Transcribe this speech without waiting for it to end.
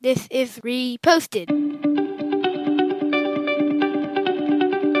This is reposted.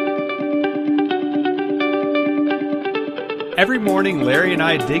 Every morning, Larry and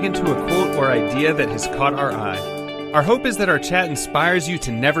I dig into a quote or idea that has caught our eye. Our hope is that our chat inspires you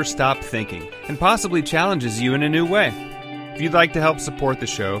to never stop thinking and possibly challenges you in a new way. If you'd like to help support the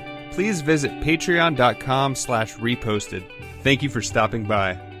show, please visit patreon.com/reposted. Thank you for stopping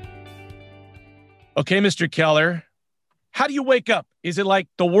by. Okay, Mr. Keller, how do you wake up? Is it like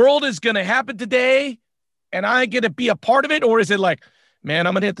the world is going to happen today and I get to be a part of it? Or is it like, man,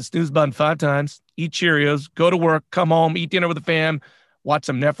 I'm going to hit the snooze button 5 times, eat Cheerios, go to work, come home, eat dinner with the fam, watch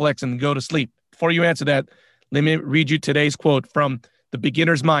some Netflix, and go to sleep? Before you answer that, let me read you today's quote from The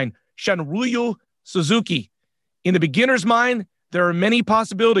Beginner's Mind, Shunryu Suzuki. In the beginner's mind, there are many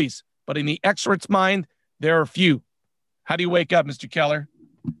possibilities, but in the expert's mind, there are few. How do you wake up, Mr. Keller?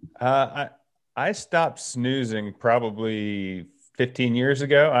 I stopped snoozing probably 15 years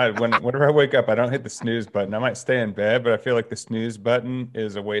ago. Whenever I wake up, I don't hit the snooze button. I might stay in bed, but I feel like the snooze button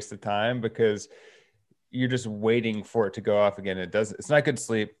is a waste of time because you're just waiting for it to go off again. It's not good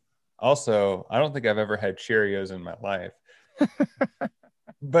sleep. Also, I don't think I've ever had Cheerios in my life.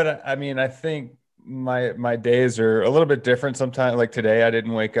 But I mean, I think my days are a little bit different. Sometimes, like today, I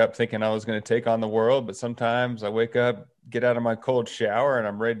didn't wake up thinking I was going to take on the world, but sometimes I wake up, get out of my cold shower, and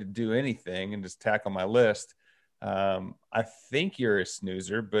I'm ready to do anything and just tackle my list. I think you're a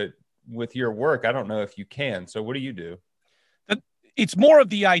snoozer, but with your work, I don't know if you can. So what do you do? It's more of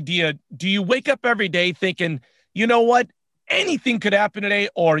the idea. Do you wake up every day thinking, you know what, anything could happen today?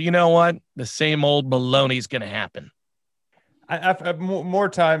 Or you know what, the same old baloney is going to happen? I've more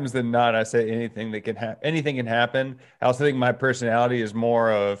times than not, I say anything can happen. I also think my personality is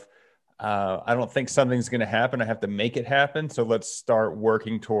more of, I don't think something's going to happen. I have to make it happen. So let's start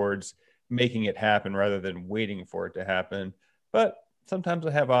working towards making it happen rather than waiting for it to happen. But sometimes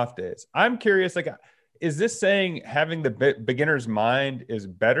I have off days. I'm curious, like, is this saying having the beginner's mind is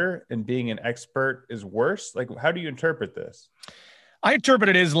better and being an expert is worse? Like, how do you interpret this? I interpret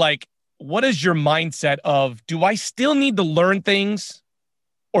it as like, what is your mindset of, do I still need to learn things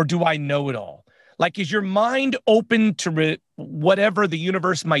or do I know it all? Like, is your mind open to whatever the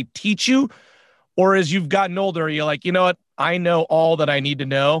universe might teach you? Or as you've gotten older, you're like, you know what? I know all that I need to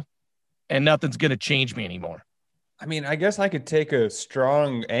know and nothing's going to change me anymore. I mean, I guess I could take a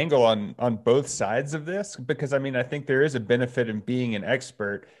strong angle on both sides of this because, I mean, I think there is a benefit in being an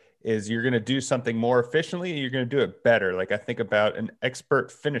expert is you're going to do something more efficiently and you're going to do it better. Like I think about an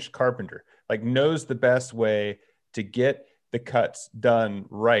expert finish carpenter, like knows the best way to get the cuts done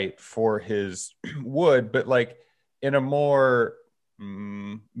right for his wood, but like in a more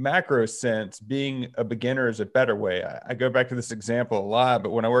macro sense, being a beginner is a better way. I go back to this example a lot,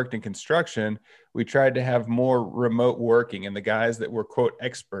 but when I worked in construction, we tried to have more remote working, and the guys that were quote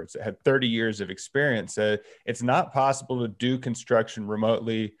experts that had 30 years of experience said it's not possible to do construction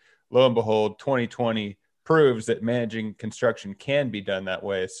remotely. Lo and behold, 2020 proves that managing construction can be done that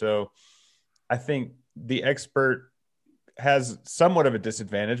way. So I think the expert has somewhat of a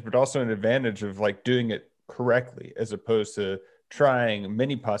disadvantage, but also an advantage of like doing it correctly as opposed to trying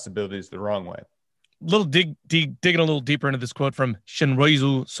many possibilities the wrong way. Digging a little deeper into this quote from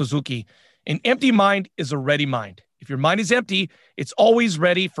Shunryu Suzuki. An empty mind is a ready mind. If your mind is empty, it's always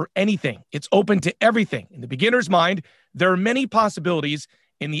ready for anything. It's open to everything. In the beginner's mind, there are many possibilities.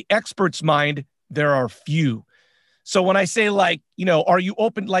 In the expert's mind, there are few. So when I say like, you know, are you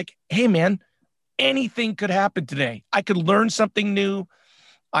open? Like, hey man, anything could happen today. I could learn something new.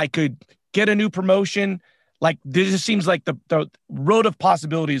 I could get a new promotion. Like this just seems like the road of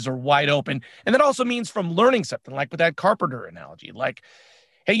possibilities are wide open. And that also means from learning something, like with that carpenter analogy, like,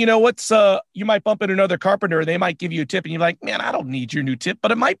 hey, you know what's, you might bump into another carpenter. They might give you a tip and you're like, man, I don't need your new tip,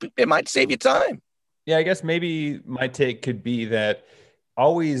 but it might save you time. Yeah. I guess maybe my take could be that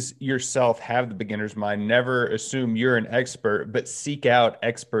always yourself have the beginner's mind, never assume you're an expert, but seek out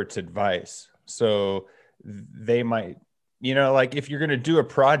experts' advice. So they might, you know, like if you're going to do a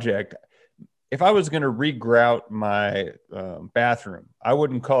project, if I was going to regrout my bathroom, I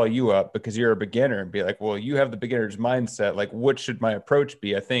wouldn't call you up because you're a beginner and be like, well, you have the beginner's mindset. Like, what should my approach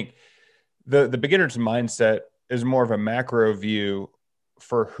be? I think the beginner's mindset is more of a macro view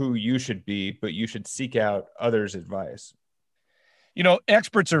for who you should be, but you should seek out others' advice. You know,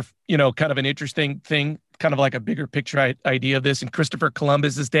 experts are, you know, kind of an interesting thing, kind of like a bigger picture idea of this. In Christopher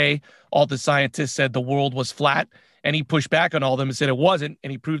Columbus's day, all the scientists said the world was flat, and he pushed back on all of them and said it wasn't,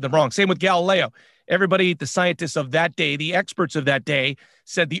 and he proved them wrong. Same with Galileo. Everybody, the scientists of that day, the experts of that day,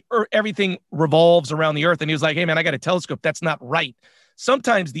 said everything revolves around the earth, and he was like, hey, man, I got a telescope. That's not right.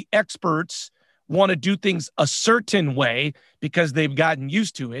 Sometimes the experts want to do things a certain way because they've gotten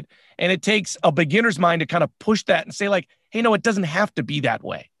used to it. And it takes a beginner's mind to kind of push that and say like, hey, no, it doesn't have to be that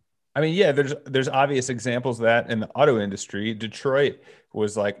way. I mean, yeah, there's obvious examples of that in the auto industry. Detroit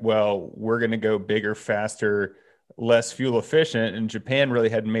was like, well, we're going to go bigger, faster, less fuel efficient. And Japan really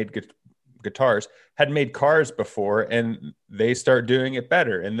hadn't made hadn't made cars before, and they start doing it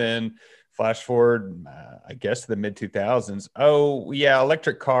better. And then flash forward, I guess, to the mid 2000s. Oh, yeah,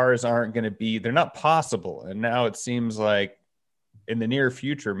 electric cars they're not possible. And now it seems like in the near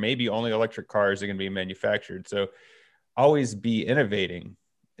future, maybe only electric cars are going to be manufactured. So always be innovating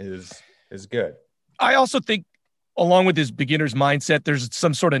is good. I also think along with this beginner's mindset, there's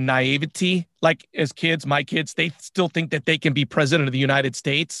some sort of naivety. Like as kids, my kids, they still think that they can be president of the United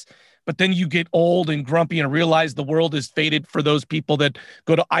States. But then you get old and grumpy and realize the world is fated for those people that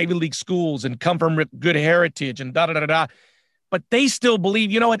go to Ivy League schools and come from good heritage and da-da-da-da-da. But they still believe,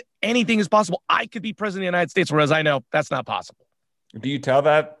 you know what, anything is possible. I could be president of the United States, whereas I know that's not possible. Do you tell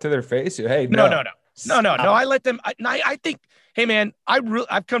that to their face? Hey, no. I let them. I think, hey, man,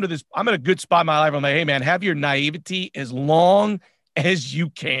 I've come to this. I'm at a good spot in my life. I'm like, hey, man, have your naivety as long as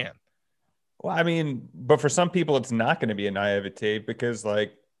you can. Well, I mean, but for some people, it's not going to be a naivete because,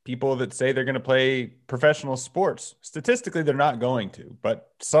 like, people that say they're going to play professional sports, statistically, they're not going to,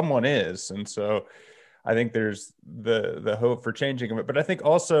 but someone is. And so I think there's the hope for changing it. But I think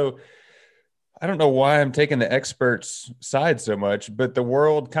also, I don't know why I'm taking the experts' side so much, but the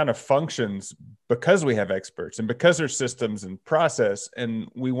world kind of functions because we have experts and because there's systems and process, and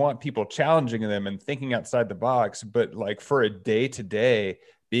we want people challenging them and thinking outside the box. But like for a day-to-day,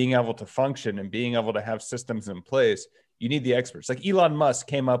 being able to function and being able to have systems in place, you need the experts. Like Elon Musk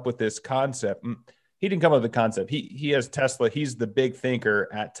came up with this concept. He didn't come up with the concept. He has Tesla. He's the big thinker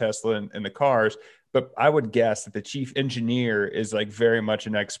at Tesla and the cars. But I would guess that the chief engineer is like very much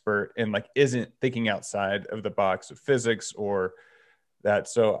an expert and like isn't thinking outside of the box of physics or that.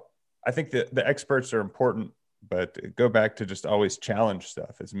 So I think that the experts are important, but go back to just always challenge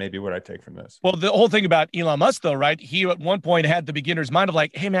stuff is maybe what I take from this. Well, the whole thing about Elon Musk, though, right? He at one point had the beginner's mind of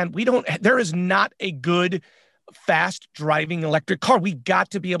like, hey, man, there is not a good fast driving electric car. We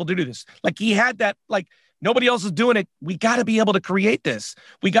got to be able to do this. Like he had that, like nobody else is doing it. We got to be able to create this.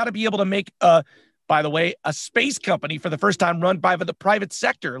 We got to be able to make by the way, a space company for the first time run by the private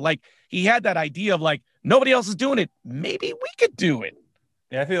sector. Like he had that idea of like, nobody else is doing it. Maybe we could do it.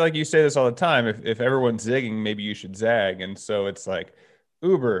 Yeah, I feel like you say this all the time. If everyone's zigging, maybe you should zag. And so it's like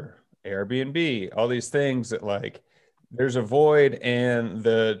Uber, Airbnb, all these things that like there's a void and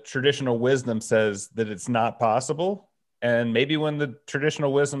the traditional wisdom says that it's not possible. And maybe when the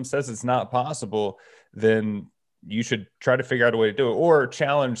traditional wisdom says it's not possible, then you should try to figure out a way to do it or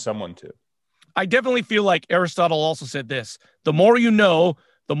challenge someone to. I definitely feel like Aristotle also said this: the more you know,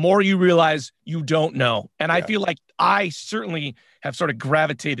 the more you realize you don't know. And yeah. I feel like I certainly have sort of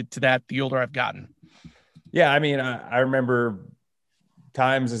gravitated to that the older I've gotten. Yeah. I mean, I remember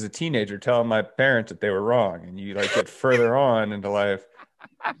times as a teenager telling my parents that they were wrong, and you like get further on into life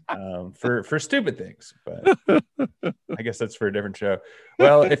for stupid things, but I guess that's for a different show.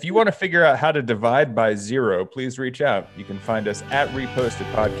 Well, if you want to figure out how to divide by zero, please reach out. You can find us at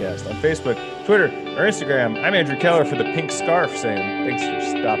Reposted Podcast on Facebook, Twitter, or Instagram. I'm Andrew Keller for the pink scarf saying thanks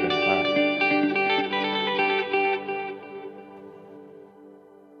for stopping by.